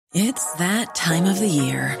It's that time of the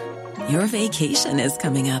year. Your vacation is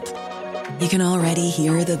coming up. You can already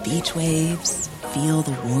hear the beach waves, feel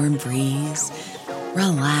the warm breeze,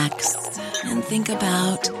 relax, and think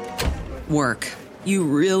about work. You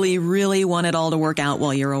really, really want it all to work out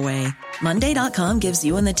while you're away. Monday.com gives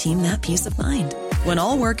you and the team that peace of mind. When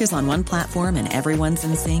all work is on one platform and everyone's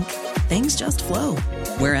in sync, things just flow.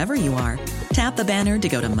 Wherever you are, tap the banner to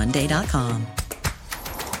go to Monday.com.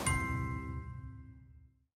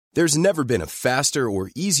 There's never been a faster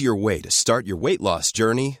or easier way to start your weight loss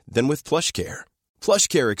journey than with PlushCare.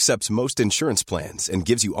 PlushCare accepts most insurance plans and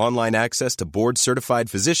gives you online access to board-certified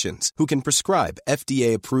physicians who can prescribe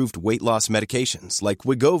FDA-approved weight loss medications like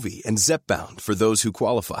Wegovy and Zepbound for those who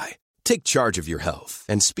qualify. Take charge of your health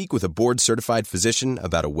and speak with a board-certified physician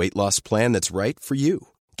about a weight loss plan that's right for you.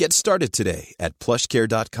 Get started today at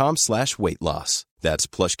plushcare.com/weight loss. That's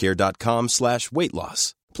plushcare.com/weight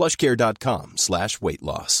loss. plushcare.com/weight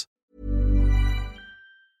loss.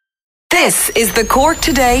 This is the Cork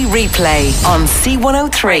Today replay on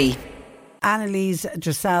C103. Annalise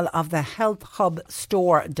Dressel of the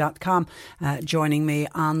healthhubstore.com joining me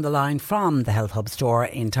on the line from the Health Hub store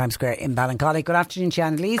in Times Square in Ballincollig. Good afternoon,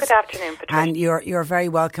 Annalise. Good afternoon, Patricia. And you're very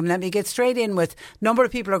welcome. Let me get straight in with number of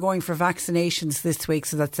people are going for vaccinations this week,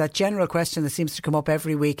 so that's that general question that seems to come up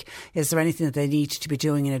every week. Is there anything that they need to be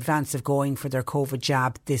doing in advance of going for their COVID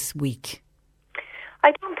jab this week?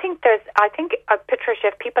 I think, Patricia,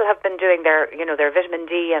 if people have been doing their vitamin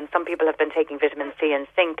D, and some people have been taking vitamin C and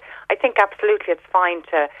zinc, I think absolutely it's fine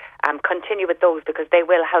to continue with those, because they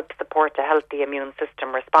will help support a healthy immune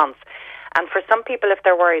system response. And for some people, if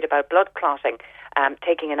they're worried about blood clotting,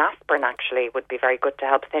 taking an aspirin actually would be very good to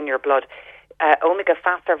help thin your blood. Omega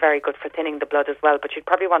fats are very good for thinning the blood as well, but you'd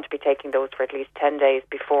probably want to be taking those for at least 10 days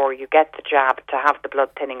before you get the jab to have the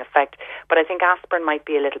blood thinning effect. But I think aspirin might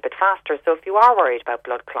be a little bit faster. So if you are worried about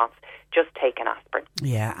blood clots, just take an aspirin.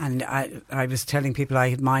 Yeah, and I was telling people I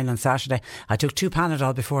had mine on Saturday. I took 2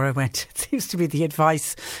 Panadol before I went. It seems to be the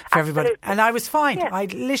advice for everybody. And I was fine. Yeah. I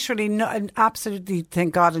literally, absolutely,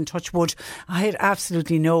 thank God and touch wood, I had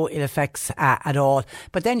absolutely no ill effects at all.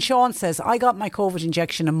 But then Sean says, I got my COVID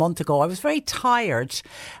injection a month ago. I was very tired,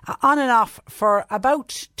 on and off for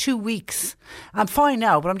about 2 weeks. I'm fine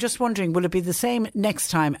now, but I'm just wondering, will it be the same next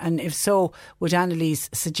time? And if so, would Annalise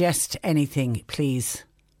suggest anything, please?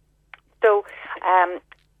 So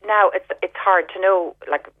now it's hard to know,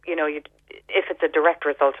 if it's a direct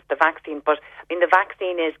result of the vaccine. But I mean, the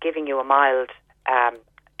vaccine is giving you a mild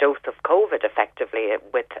dose of COVID, effectively.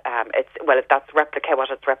 What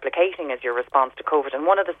it's replicating is your response to COVID. And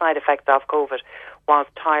one of the side effects of COVID was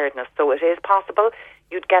tiredness. So it is possible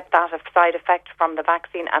you'd get that side effect from the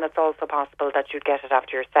vaccine, and it's also possible that you'd get it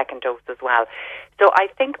after your second dose as well. So I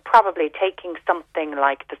think probably taking something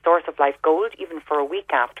like the Source of Life Gold, even for a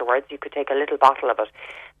week afterwards, you could take a little bottle of it.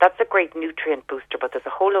 That's a great nutrient booster, but there's a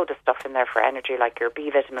whole load of stuff in there for energy, like your B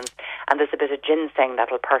vitamins, and there's a bit of ginseng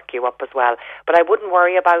that'll perk you up as well. But I wouldn't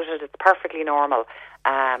worry about it. It's perfectly normal,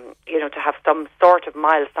 to have some sort of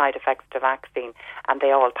mild side effects to vaccine, and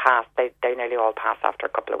they all pass. They nearly all pass after a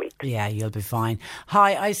couple of weeks. Yeah, you'll be fine.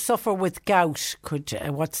 Hi, I suffer with gout.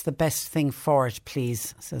 What's the best thing for it,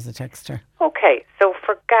 please, says the texter. Okay, so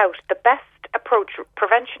for gout, the best approach,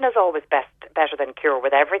 prevention is always better than cure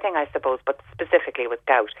with everything, I suppose, but specifically with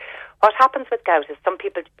gout. What happens with gout is some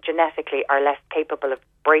people genetically are less capable of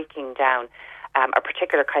breaking down a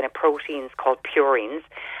particular kind of proteins called purines,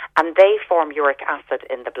 and they form uric acid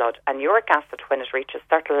in the blood. And uric acid, when it reaches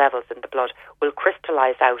certain levels in the blood, will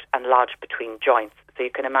crystallise out and lodge between joints. So you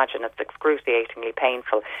can imagine it's excruciatingly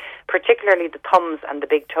painful. Particularly the thumbs and the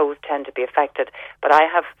big toes tend to be affected. But I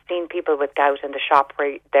have seen people with gout in the shop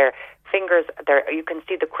where their fingers, you can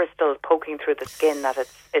see the crystals poking through the skin, that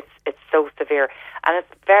it's so severe, and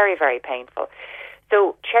it's very, very painful.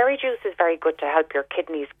 So cherry juice is very good to help your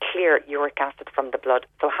kidneys clear uric acid from the blood.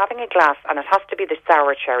 So having a glass, and it has to be the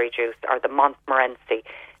sour cherry juice or the Montmorency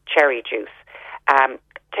cherry juice.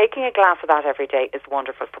 Taking a glass of that every day is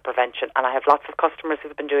wonderful for prevention, and I have lots of customers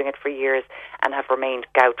who've been doing it for years and have remained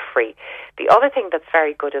gout-free. The other thing that's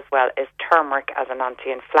very good as well is turmeric as an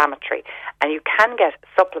anti-inflammatory, and you can get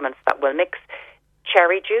supplements that will mix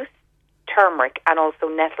cherry juice, turmeric, and also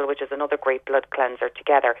nettle, which is another great blood cleanser,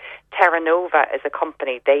 together. Terra Nova is a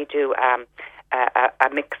company, they do a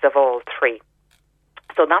mix of all three.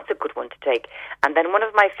 So that's a good one to take. And then one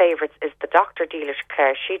of my favourites is the Dr. Dealish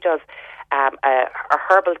Clare. She does a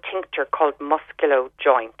herbal tincture called Musculo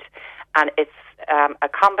Joint, and it's a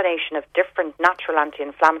combination of different natural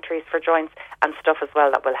anti-inflammatories for joints and stuff as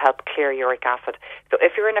well that will help clear uric acid. So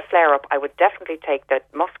if you're in a flare-up, I would definitely take the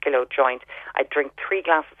Musculo joint. I'd drink 3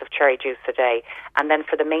 glasses of cherry juice a day, and then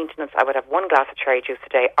for the maintenance, I would have 1 glass of cherry juice a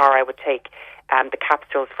day, or I would take the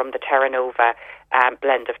capsules from the Terra Nova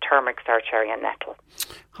blend of turmeric, sour cherry and nettle.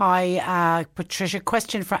 Hi, Patricia.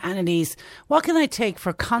 Question for Annalise. What can I take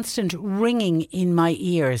for constant ringing in my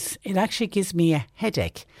ears? It actually gives me a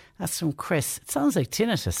headache. That's from Chris. It sounds like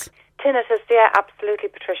tinnitus. Tinnitus, yeah, absolutely,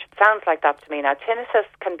 Patricia. It sounds like that to me. Now, tinnitus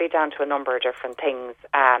can be down to a number of different things.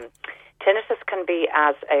 Tinnitus can be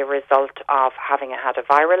as a result of having had a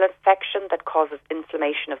viral infection that causes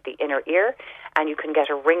inflammation of the inner ear, and you can get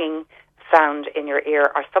a ringing sound in your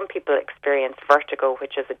ear, or some people experience vertigo,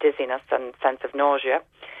 which is a dizziness and sense of nausea.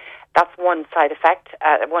 That's one side effect,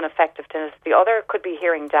 one effect of tinnitus. The other could be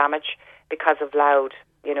hearing damage because of loud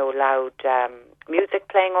music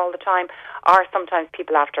playing all the time, or sometimes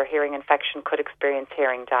people after a hearing infection could experience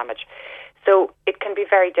hearing damage. So it can be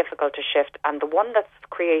very difficult to shift, and the one that's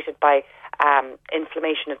created by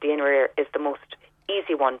inflammation of the inner ear is the most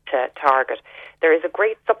easy one to target. There is a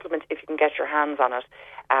great supplement, if you can get your hands on it,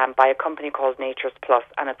 by a company called Nature's Plus,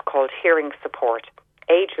 and it's called Hearing Support,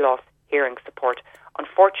 Age Loss Hearing Support.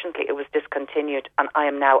 Unfortunately, it was discontinued, and I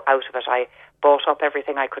am now out of it. I bought up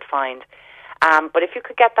everything I could find. But if you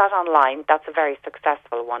could get that online, that's a very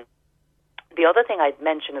successful one. The other thing I'd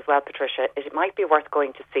mention as well, Patricia, is it might be worth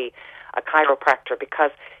going to see a chiropractor,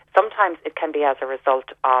 because sometimes it can be as a result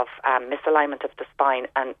of misalignment of the spine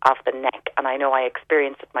and of the neck. And I know I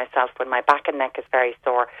experience it myself. When my back and neck is very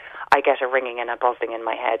sore, I get a ringing and a buzzing in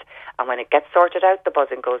my head. And when it gets sorted out, the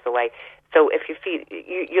buzzing goes away. So if you feel,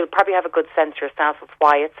 you'll probably have a good sense yourself of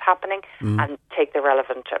why it's happening and take the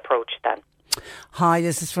relevant approach then. Hi,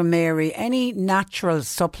 this is from Mary. Any natural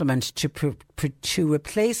supplement to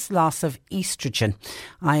replace loss of estrogen?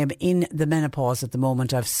 I am in the menopause at the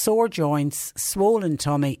moment. I've sore joints, swollen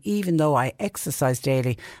tummy, even though I exercise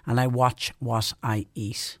daily and I watch what I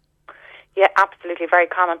eat. Yeah, absolutely. Very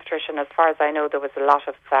common, Patricia. And as far as I know, there was a lot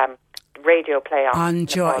of radio play on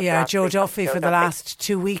Joe Duffy for the last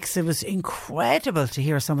 2 weeks. It was incredible to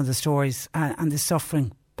hear some of the stories and the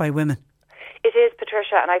suffering by women. It is,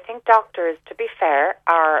 Patricia, and I think doctors, to be fair,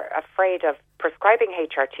 are afraid of prescribing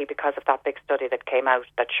HRT because of that big study that came out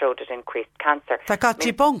that showed it increased cancer. That got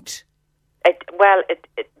debunked.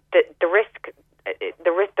 The risk,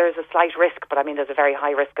 there's a slight risk, but I mean, there's a very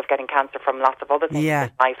high risk of getting cancer from lots of other things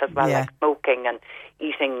in life as well, like smoking and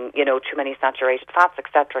eating, too many saturated fats,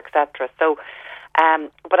 etc., etc. So,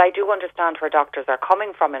 but I do understand where doctors are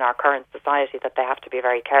coming from in our current society, that they have to be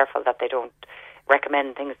very careful that they don't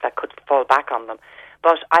recommend things that could fall back on them.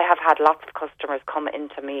 But I have had lots of customers come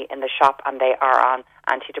into me in the shop and they are on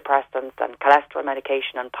antidepressants and cholesterol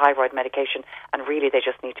medication and thyroid medication, and really they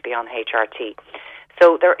just need to be on HRT.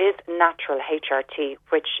 So there is natural HRT,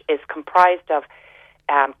 which is comprised of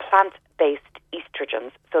plant-based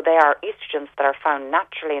estrogens. So they are estrogens that are found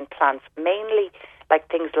naturally in plants, mainly like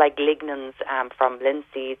things like lignans from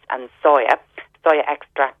linseeds and soya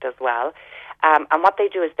extract as well. And what they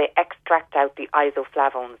do is they extract out the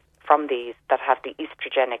isoflavones from these that have the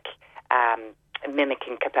estrogenic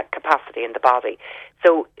mimicking capacity in the body.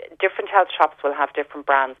 So different health shops will have different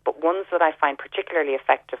brands, but ones that I find particularly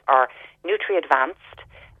effective are NutriAdvanced.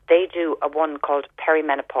 They do a one called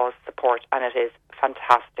Perimenopause Support, and it is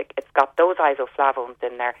fantastic. It's got those isoflavones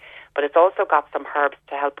in there, but it's also got some herbs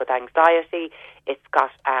to help with anxiety. It's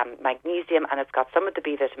got magnesium, and it's got some of the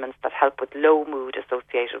B vitamins that help with low mood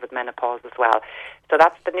associated with menopause as well. So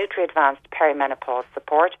that's the NutriAdvanced Perimenopause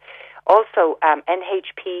Support. Also,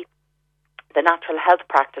 NHP, the Natural Health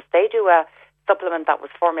Practice, they do a supplement that was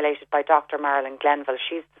formulated by Dr. Marilyn Glenville.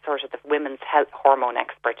 She's sort of the women's health hormone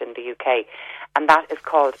expert in the UK, and that is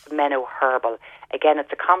called MenoHerbal. Again,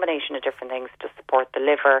 it's a combination of different things to support the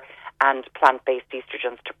liver and plant-based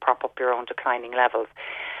estrogens to prop up your own declining levels.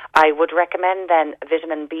 I would recommend then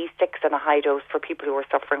vitamin B6 in a high dose for people who are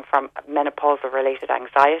suffering from menopausal-related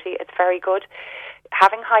anxiety. It's very good.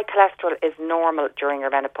 Having high cholesterol is normal during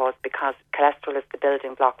your menopause because cholesterol is the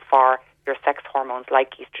building block for your sex hormones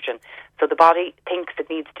like estrogen. So the body thinks it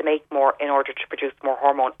needs to make more in order to produce more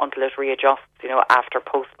hormone until it readjusts, after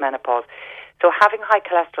post-menopause. So having high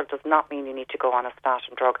cholesterol does not mean you need to go on a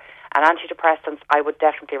statin drug. And antidepressants, I would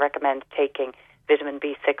definitely recommend taking vitamin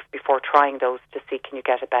B6 before trying those to see can you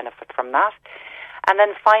get a benefit from that. And then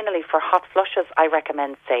finally, for hot flushes, I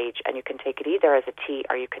recommend sage, and you can take it either as a tea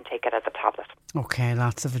or you can take it as a tablet. Okay,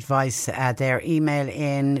 lots of advice there. Email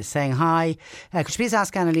in saying, hi, could you please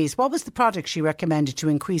ask Annalise, what was the product she recommended to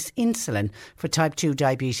increase insulin for type 2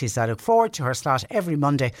 diabetes? I look forward to her slot every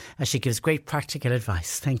Monday as she gives great practical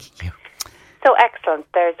advice. Thank you. So excellent.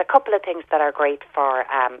 There's a couple of things that are great for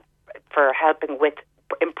helping with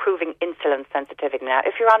improving insulin sensitivity. Now,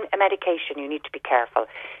 if you're on a medication, you need to be careful,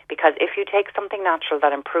 because if you take something natural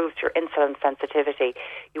that improves your insulin sensitivity,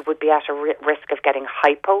 you would be at a risk of getting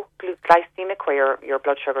hypoglycemic, where your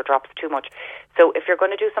blood sugar drops too much. So if you're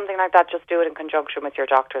going to do something like that, just do it in conjunction with your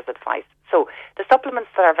doctor's advice. So the supplements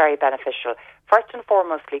that are very beneficial, first and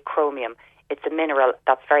foremostly chromium. It's a mineral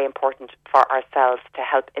that's very important for our cells to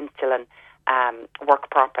help insulin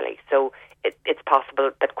work properly. So it's possible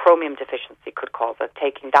that chromium deficiency could cause it.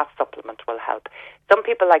 Taking that supplement will help. Some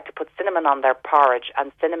people like to put cinnamon on their porridge,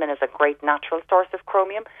 and cinnamon is a great natural source of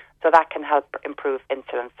chromium, so that can help improve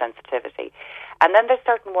insulin sensitivity. And then there's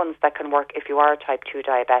certain ones that can work if you are a type 2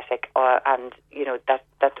 diabetic, and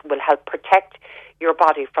that will help protect your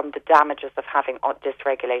body from the damages of having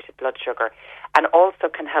dysregulated blood sugar, and also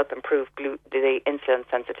can help improve the insulin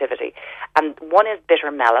sensitivity. And one is bitter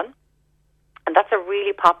melon. And that's a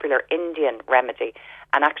really popular Indian remedy.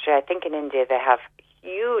 And actually, I think in India they have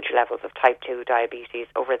huge levels of type 2 diabetes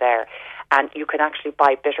over there. And you can actually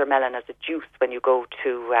buy bitter melon as a juice when you go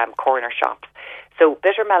to corner shops. So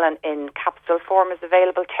bitter melon in capsule form is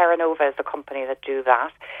available. Terra Nova is a company that do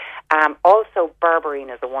that. Also,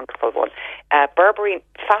 berberine is a wonderful one. Berberine,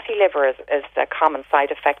 fatty liver is a common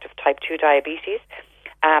side effect of type 2 diabetes.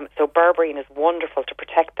 So berberine is wonderful to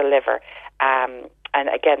protect the liver. And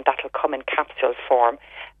again, that'll come in capsule form.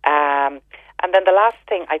 And then the last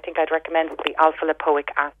thing I think I'd recommend would be alpha-lipoic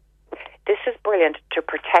acid. This is brilliant to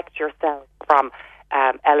protect your cells from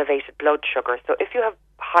elevated blood sugar. So if you have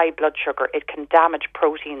high blood sugar, it can damage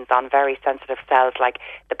proteins on very sensitive cells like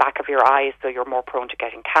the back of your eyes, so you're more prone to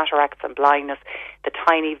getting cataracts and blindness. The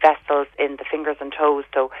tiny vessels in the fingers and toes,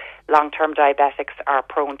 so long-term diabetics are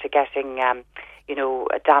prone to getting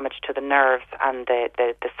damage to the nerves and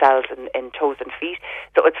the cells in toes and feet.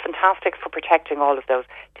 So it's fantastic for protecting all of those,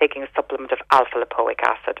 taking a supplement of alpha-lipoic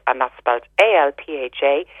acid, and that's spelled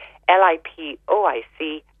ALPHA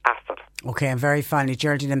LIPOIC acid. Okay, and very finally,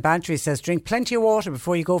 Geraldine in Bantry says, drink plenty of water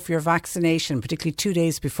before you go for your vaccination, particularly 2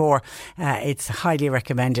 days before. It's highly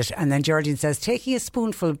recommended. And then Geraldine says, taking a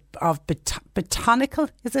spoonful of botanical,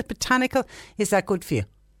 is that good for you?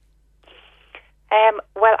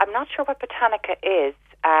 Well, I'm not sure what Botanica is.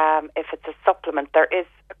 If it's a supplement, there is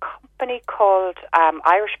a company called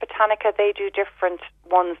Irish Botanica. They do different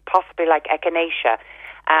ones, possibly like Echinacea.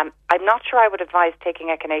 I'm not sure I would advise taking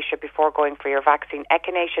Echinacea before going for your vaccine.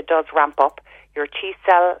 Echinacea does ramp up your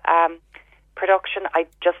T-cell production. I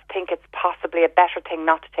just think it's possibly a better thing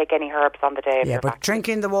not to take any herbs on the day of your vaccine.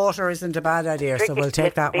 Drinking the water isn't a bad idea, so we'll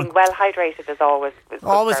take that one. Being well hydrated is always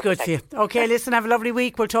good for you. Okay, listen, have a lovely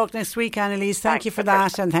week. We'll talk next week, Annalise. Thank you for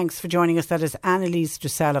that, and thanks for joining us. That is Annalise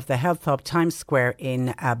Dressel of the Health Hub, Times Square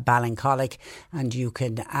in Ballincollig, and you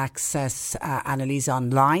can access Annalise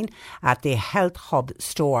online at the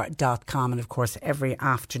healthhubstore.com, and of course every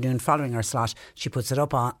afternoon following her slot she puts it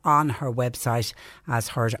up on her website as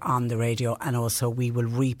heard on the radio. And also we will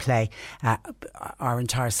replay our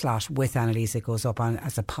entire slot with Annalise. It goes up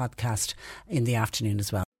as a podcast in the afternoon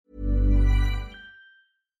as well.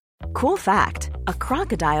 Cool fact, a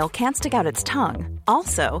crocodile can't stick out its tongue.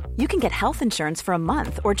 Also, you can get health insurance for a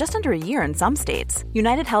month or just under a year in some states.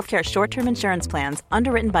 United Healthcare short-term insurance plans,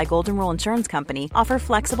 underwritten by Golden Rule Insurance Company, offer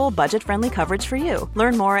flexible, budget-friendly coverage for you.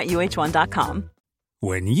 Learn more at uh1.com.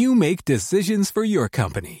 When you make decisions for your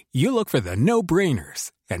company, you look for the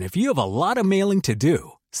no-brainers. And if you have a lot of mailing to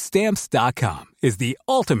do, Stamps.com is the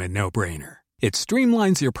ultimate no-brainer. It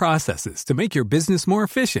streamlines your processes to make your business more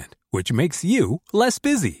efficient, which makes you less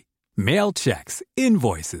busy. Mail checks,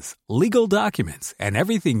 invoices, legal documents, and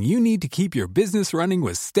everything you need to keep your business running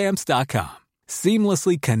with Stamps.com.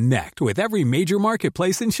 Seamlessly connect with every major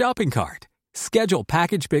marketplace and shopping cart. Schedule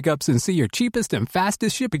package pickups and see your cheapest and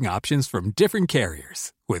fastest shipping options from different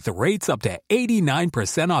carriers. With rates up to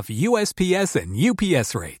 89% off USPS and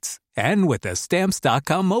UPS rates. And with the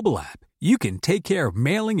Stamps.com mobile app, you can take care of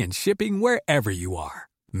mailing and shipping wherever you are.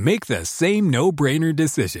 Make the same no-brainer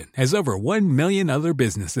decision as over 1 million other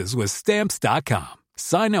businesses with Stamps.com.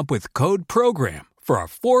 Sign up with code PROGRAM for a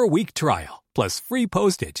 4-week trial, plus free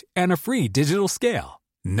postage and a free digital scale.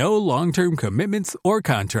 No long-term commitments or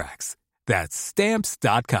contracts. That's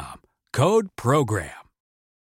Stamps.com. Code PROGRAM.